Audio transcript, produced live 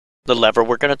The lever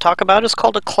we're going to talk about is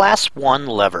called a Class 1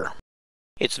 lever.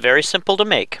 It's very simple to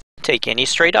make. Take any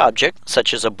straight object,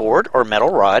 such as a board or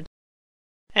metal rod,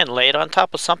 and lay it on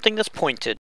top of something that's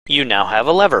pointed. You now have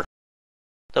a lever.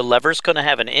 The lever is going to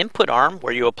have an input arm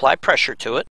where you apply pressure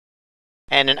to it,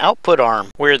 and an output arm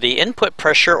where the input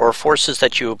pressure or forces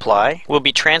that you apply will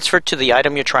be transferred to the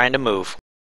item you're trying to move.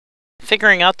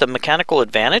 Figuring out the mechanical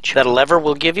advantage that a lever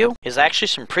will give you is actually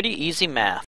some pretty easy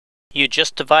math. You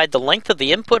just divide the length of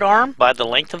the input arm by the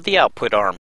length of the output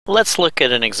arm. Let's look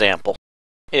at an example.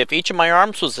 If each of my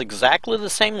arms was exactly the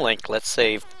same length, let's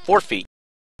say 4 feet,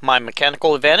 my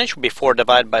mechanical advantage would be 4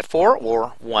 divided by 4,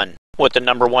 or 1. What the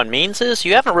number 1 means is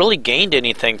you haven't really gained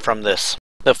anything from this.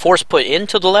 The force put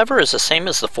into the lever is the same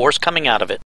as the force coming out of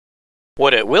it.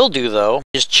 What it will do, though,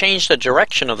 is change the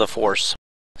direction of the force.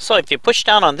 So if you push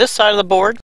down on this side of the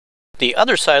board, the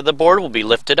other side of the board will be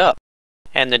lifted up,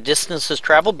 and the distances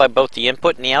traveled by both the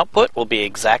input and the output will be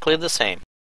exactly the same.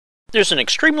 There's an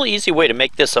extremely easy way to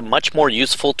make this a much more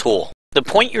useful tool. The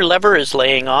point your lever is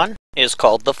laying on is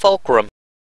called the fulcrum.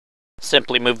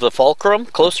 Simply move the fulcrum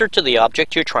closer to the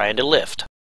object you're trying to lift.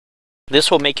 This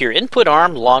will make your input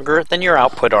arm longer than your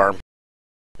output arm.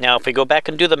 Now if we go back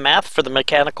and do the math for the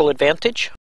mechanical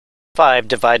advantage, 5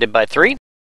 divided by 3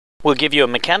 will give you a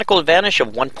mechanical advantage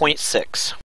of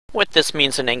 1.6. What this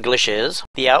means in English is,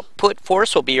 the output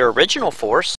force will be your original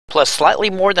force, plus slightly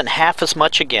more than half as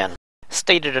much again.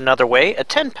 Stated another way, a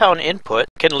 10-pound input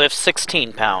can lift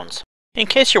 16 pounds. In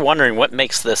case you're wondering what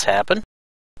makes this happen,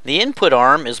 the input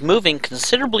arm is moving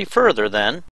considerably further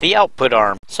than the output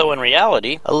arm. So in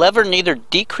reality, a lever neither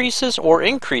decreases or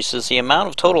increases the amount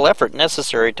of total effort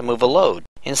necessary to move a load.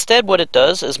 Instead, what it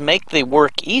does is make the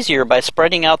work easier by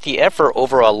spreading out the effort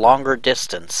over a longer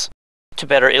distance. To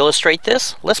better illustrate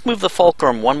this, let's move the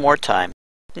fulcrum one more time.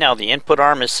 Now the input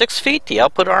arm is 6 feet, the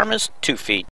output arm is 2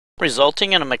 feet,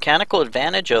 resulting in a mechanical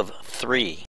advantage of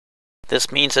 3.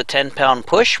 This means a 10-pound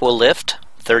push will lift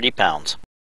 30 pounds.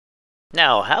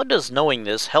 Now, how does knowing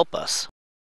this help us?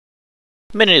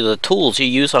 Many of the tools you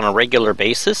use on a regular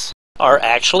basis are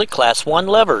actually Class 1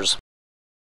 levers.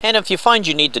 And if you find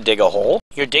you need to dig a hole,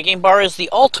 your digging bar is the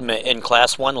ultimate in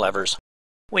Class 1 levers.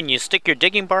 When you stick your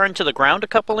digging bar into the ground a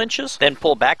couple inches, then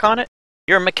pull back on it,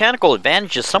 your mechanical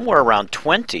advantage is somewhere around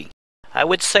 20. I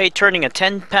would say turning a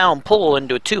 10-pound pull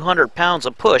into 200 pounds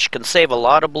of push can save a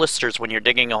lot of blisters when you're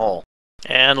digging a hole.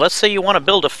 And let's say you want to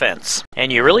build a fence,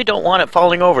 and you really don't want it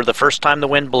falling over the first time the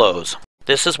wind blows.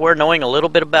 This is where knowing a little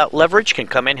bit about leverage can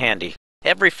come in handy.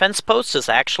 Every fence post is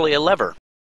actually a lever.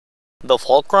 The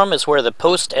fulcrum is where the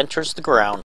post enters the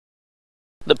ground.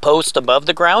 The post above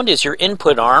the ground is your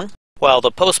input arm, while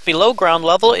the post below ground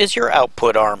level is your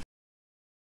output arm.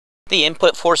 The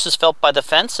input forces felt by the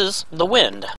fence is the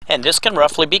wind, and this can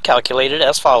roughly be calculated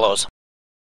as follows.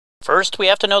 First, we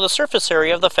have to know the surface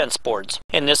area of the fence boards.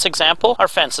 In this example, our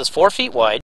fence is 4 feet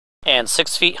wide and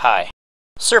 6 feet high.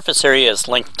 Surface area is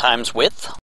length times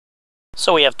width,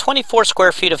 so we have 24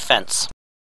 square feet of fence.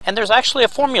 And there's actually a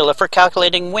formula for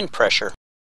calculating wind pressure.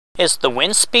 It's the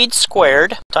wind speed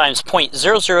squared times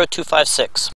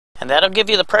 0.00256, and that'll give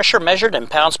you the pressure measured in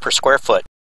pounds per square foot.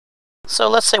 So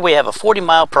let's say we have a 40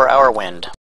 mile per hour wind.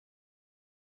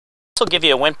 This will give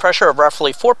you a wind pressure of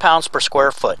roughly 4 pounds per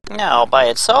square foot. Now, by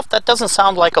itself, that doesn't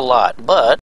sound like a lot,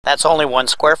 but that's only 1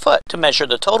 square foot to measure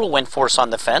the total wind force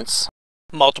on the fence,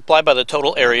 multiplied by the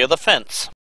total area of the fence.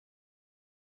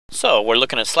 So we're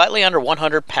looking at slightly under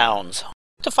 100 pounds.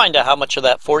 To find out how much of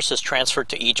that force is transferred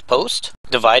to each post,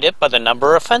 divide it by the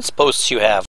number of fence posts you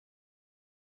have.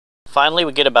 Finally,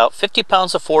 we get about 50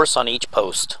 pounds of force on each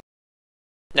post.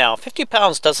 Now, 50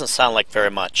 pounds doesn't sound like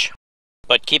very much,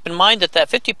 but keep in mind that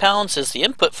 50 pounds is the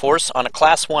input force on a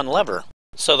Class 1 lever,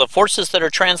 so the forces that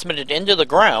are transmitted into the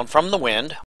ground from the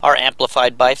wind are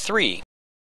amplified by 3.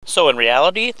 So in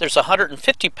reality, there's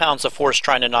 150 pounds of force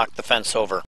trying to knock the fence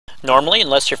over. Normally,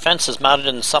 unless your fence is mounted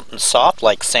in something soft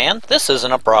like sand, this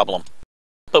isn't a problem.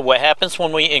 But what happens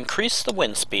when we increase the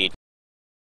wind speed?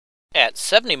 At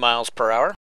 70 miles per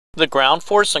hour, the ground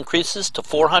force increases to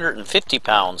 450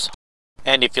 pounds.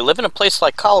 And if you live in a place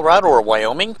like Colorado or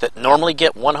Wyoming that normally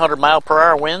get 100 mile per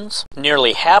hour winds,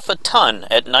 nearly half a ton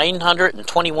at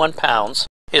 921 pounds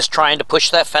is trying to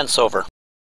push that fence over.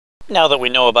 Now that we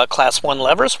know about Class 1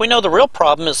 levers, we know the real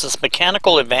problem is this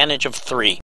mechanical advantage of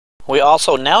 3. We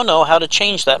also now know how to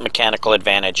change that mechanical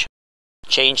advantage.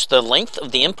 Change the length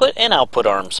of the input and output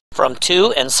arms from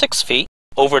 2 and 6 feet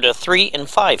over to 3 and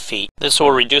 5 feet. This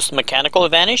will reduce the mechanical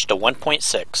advantage to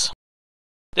 1.6.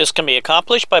 This can be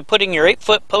accomplished by putting your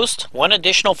 8-foot post 1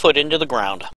 additional foot into the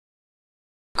ground.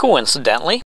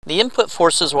 Coincidentally, the input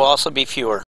forces will also be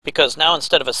fewer. because now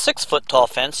instead of a 6-foot tall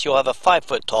fence, you'll have a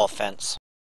 5-foot tall fence.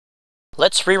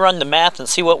 Let's rerun the math and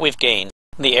see what we've gained.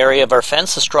 The area of our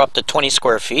fence has dropped to 20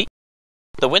 square feet.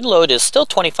 The wind load is still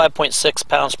 25.6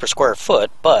 pounds per square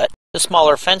foot, but the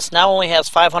smaller fence now only has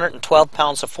 512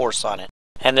 pounds of force on it,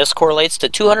 and this correlates to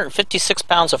 256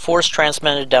 pounds of force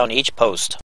transmitted down each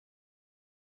post.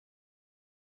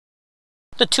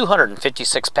 The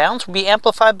 256 pounds will be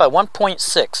amplified by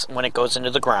 1.6 when it goes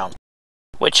into the ground,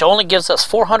 which only gives us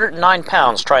 409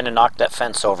 pounds trying to knock that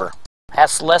fence over.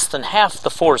 That's less than half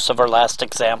the force of our last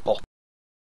example.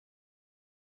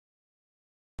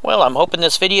 Well, I'm hoping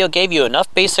this video gave you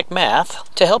enough basic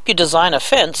math to help you design a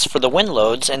fence for the wind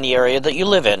loads in the area that you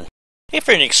live in. If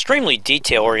you're an extremely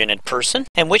detail-oriented person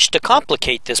and wish to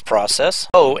complicate this process,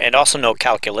 and also know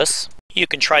calculus, you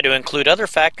can try to include other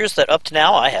factors that up to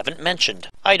now I haven't mentioned.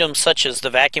 Items such as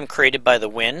the vacuum created by the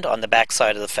wind on the back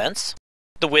side of the fence,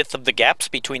 the width of the gaps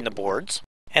between the boards,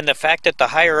 and the fact that the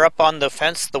higher up on the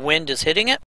fence the wind is hitting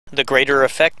it, the greater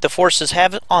effect the forces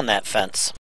have on that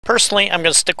fence. Personally, I'm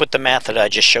going to stick with the math that I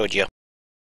just showed you.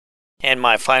 And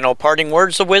my final parting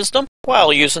words of wisdom,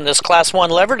 while using this Class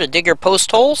 1 lever to dig your post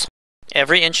holes,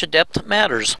 every inch of depth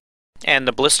matters, and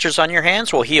the blisters on your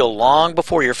hands will heal long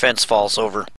before your fence falls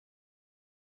over.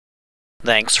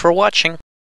 Thanks for watching.